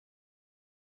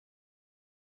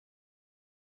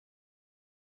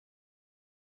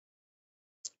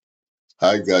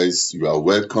Hi guys, you are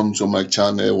welcome to my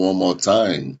channel one more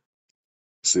time.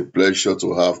 It's a pleasure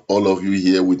to have all of you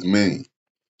here with me,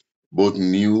 both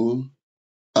new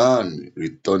and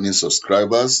returning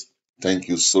subscribers. Thank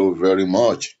you so very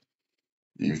much.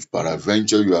 If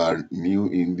peradventure you are new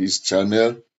in this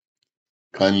channel,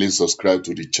 kindly subscribe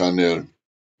to the channel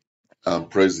and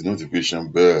press the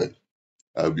notification bell.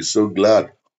 I'll be so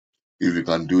glad if you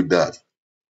can do that.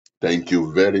 Thank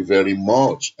you very, very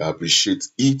much. I appreciate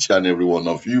each and every one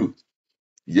of you.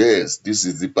 Yes, this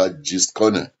is Deeper Gist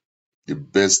Corner, the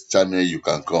best channel you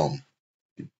can come.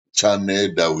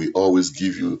 Channel that we always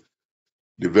give you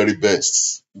the very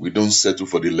best. We don't settle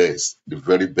for the less. The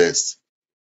very best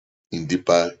in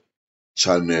Deeper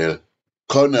Channel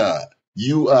Corner.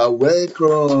 You are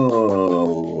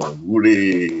welcome.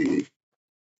 Hooray.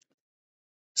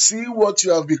 See what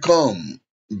you have become.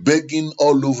 Begging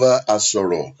all over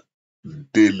Asorok.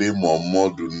 Dele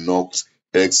Momodu knocks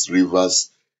ex-Rivers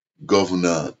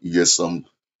Governor Nyesom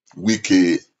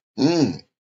Wike.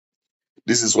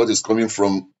 This is what is coming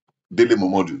from Dele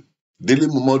Momodu. Dele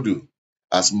Momodu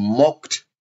has mocked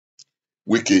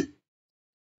Wike.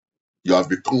 You have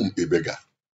become a beggar.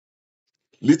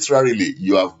 Literally,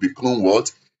 you have become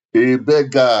what? A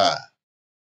beggar.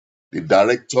 The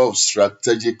director of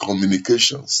strategic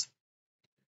communications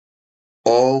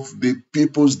of the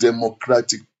People's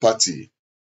Democratic Party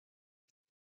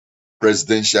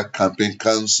Presidential Campaign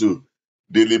Council,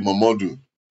 Dele Momodu,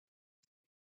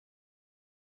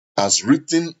 has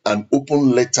written an open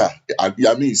letter.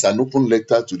 It's an open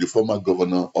letter to the former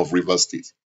governor of Rivers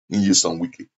State, Nyesom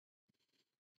Wike.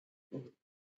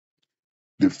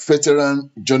 The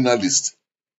veteran journalist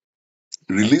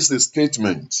released a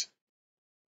statement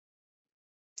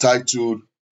titled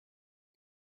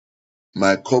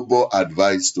My Kobo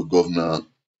Advice to Governor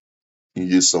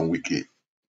Nyesom Wike.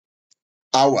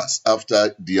 Hours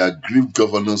after the aggrieved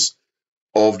governors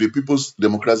of the People's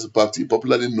Democratic Party,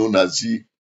 popularly known as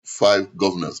G5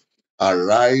 governors,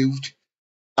 arrived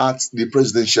at the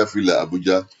presidential villa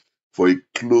Abuja for a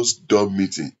closed-door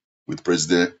meeting with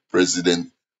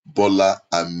President Bola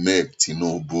Ahmed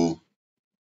Tinubu.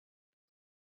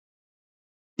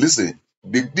 Listen,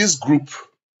 this group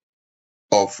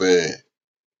of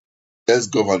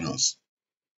ex-governors,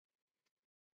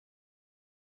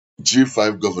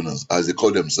 G5 governors, as they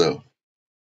call themselves,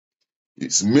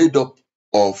 it's made up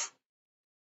of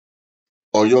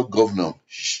Oyo governor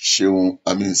Seyi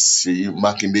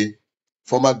Makinde,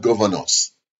 former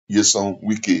governors Nyesom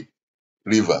Wike,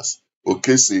 Rivers,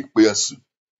 Okese Ikpeasu,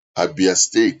 Abia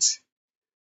State,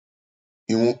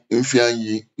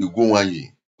 Ifeanyi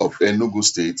Ugwuanyi of Enugu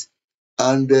State,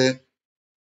 and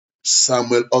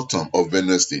Samuel Otom of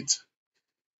Benue State.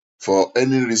 For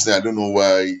any reason, I don't know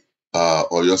why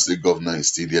Oyo State governor is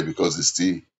still there, because he's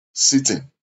still sitting.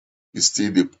 He's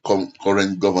still the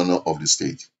current governor of the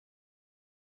state.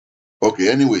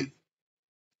 Okay, anyway,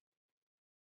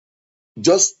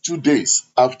 just 2 days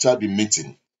after the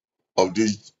meeting of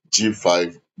these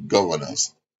G5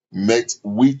 governors met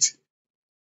with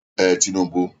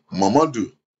Tinubu,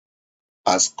 Momodu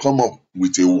has come up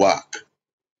with a whack,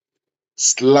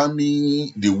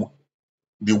 slamming the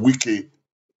Wike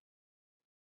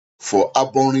for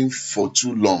harboring for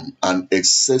too long an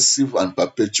excessive and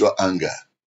perpetual anger.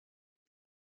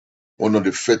 One of the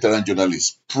veteran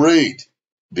journalists prayed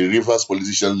the Rivers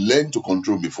politician learn to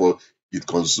control before it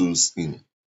consumes him.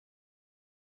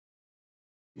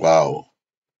 Wow.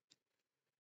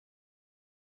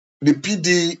 The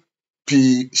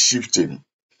PDP shifting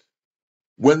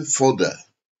went further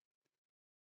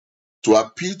to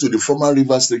appeal to the former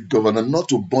Rivers State governor not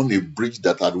to burn a bridge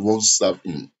that had once served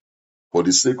him for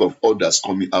the sake of others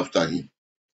coming after him.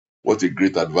 What a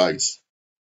great advice.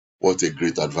 What a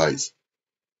great advice.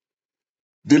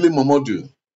 Dele Momodu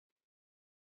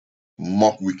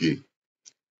mocked Wike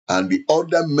and the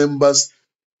other members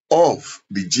of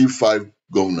the G5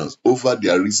 governors over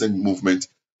their recent movement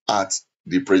at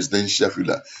the presidential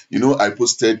villa. You know, I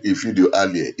posted a video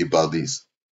earlier about this.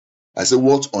 I said,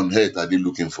 what on earth are they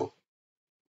looking for?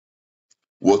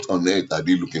 What on earth are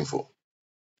they looking for?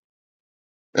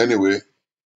 Anyway,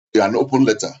 an open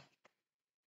letter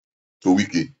to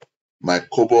Wike. My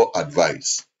Kobo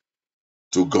advice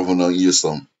to Governor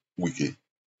Nyesom Wike.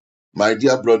 My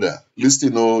dear brother,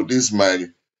 listen, this is my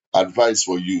advice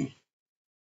for you.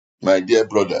 My dear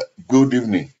brother, good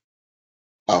evening.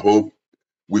 I hope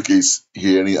Wike is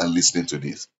hearing and listening to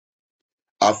this.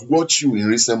 I've watched you in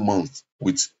recent months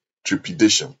with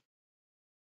trepidation.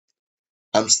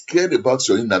 I'm scared about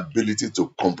your inability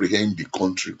to comprehend the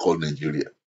country called Nigeria.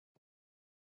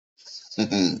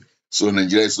 So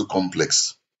Nigeria is so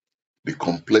complex. The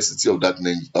complexity of that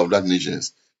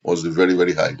nations was very,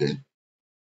 very high then.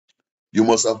 You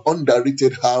must have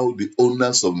underrated how the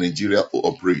owners of Nigeria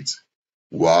operate.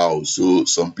 Wow, so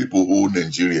some people who own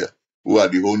Nigeria, who are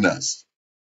the owners?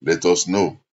 Let us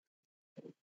know.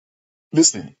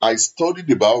 Listen, I studied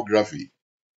the biography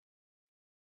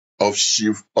of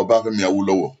Chief Obafemi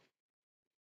Awolowo.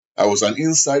 I was an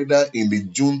insider in the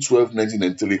June 12,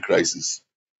 1993 crisis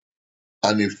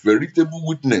and a veritable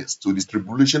witness to the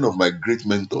tribulation of my great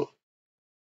mentor,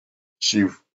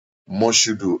 Chief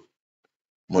Moshood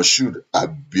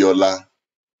Abiola.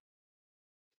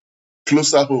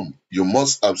 Closer home, you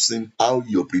must have seen how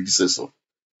your predecessor,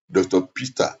 Dr.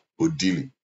 Peter Odili,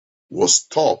 was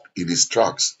stopped in his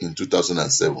tracks in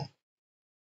 2007.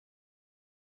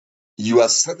 You are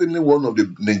certainly one of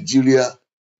the Nigeria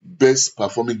best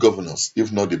performing governors,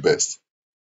 if not the best.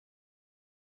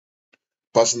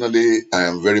 Personally, I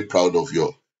am very proud of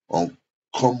your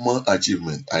uncommon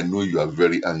achievement. I know you are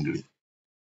very angry.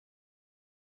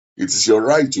 It is your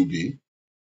right to be.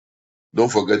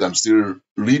 Don't forget, I'm still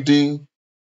reading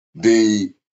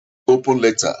the open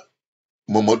letter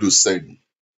Momodu sent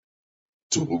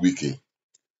to Wike.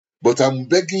 But I'm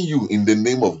begging you in the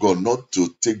name of God not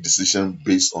to take decisions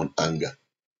based on anger.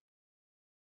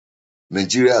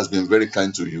 Nigeria has been very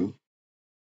kind to you.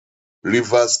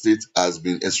 Rivers State has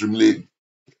been extremely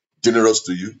generous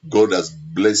to you. God has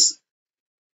blessed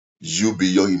you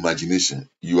beyond imagination.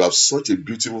 You have such a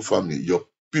beautiful family. Your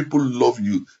people love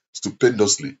you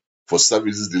stupendously for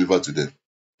services delivered to them.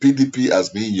 PDP has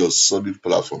been your solid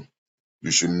platform.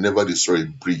 You should never destroy a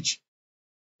bridge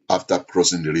after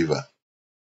crossing the river.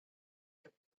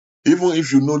 Even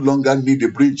if you no longer need a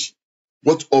bridge,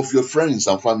 what of your friends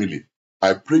and family?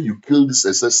 I pray you kill this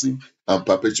excessive and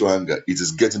perpetual anger. It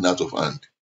is getting out of hand.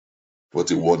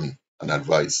 What a warning and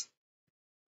advice.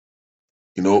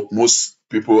 Most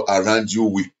people around you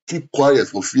will keep quiet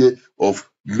for fear of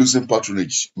losing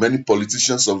patronage. Many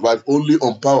politicians survive only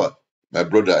on power. My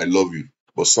brother, I love you,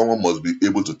 but someone must be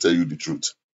able to tell you the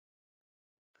truth.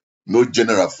 No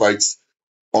general fights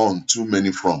on too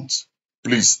many fronts.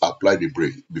 Please apply the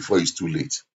brake before it's too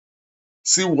late.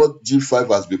 See what G5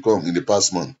 has become in the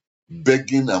past month,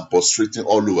 begging and prostrating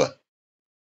all over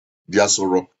the Aso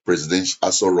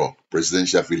Rock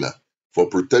presidential villa for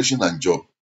protection and job.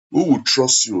 Who will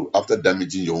trust you after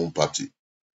damaging your own party?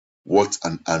 What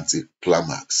an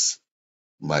anticlimax.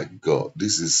 My God,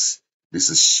 this is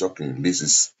shocking. This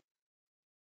is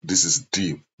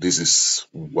deep. This is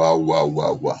wow, wow,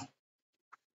 wow, wow.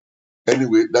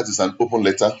 Anyway, that is an open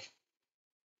letter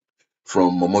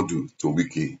from Momodu to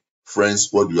Wike. Friends,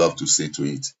 what do you have to say to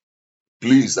it?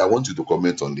 Please, I want you to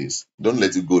comment on this. Don't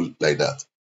let it go like that.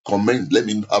 Comment, let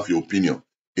me have your opinion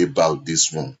about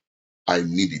this one. I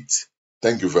need it.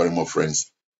 Thank you very much,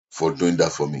 friends, for doing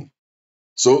that for me.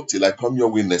 So, till I come your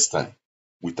way next time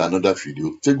with another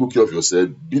video, take good care of yourself.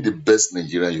 Be the best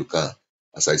Nigerian you can.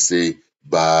 As I say,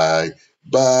 bye.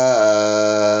 Bye.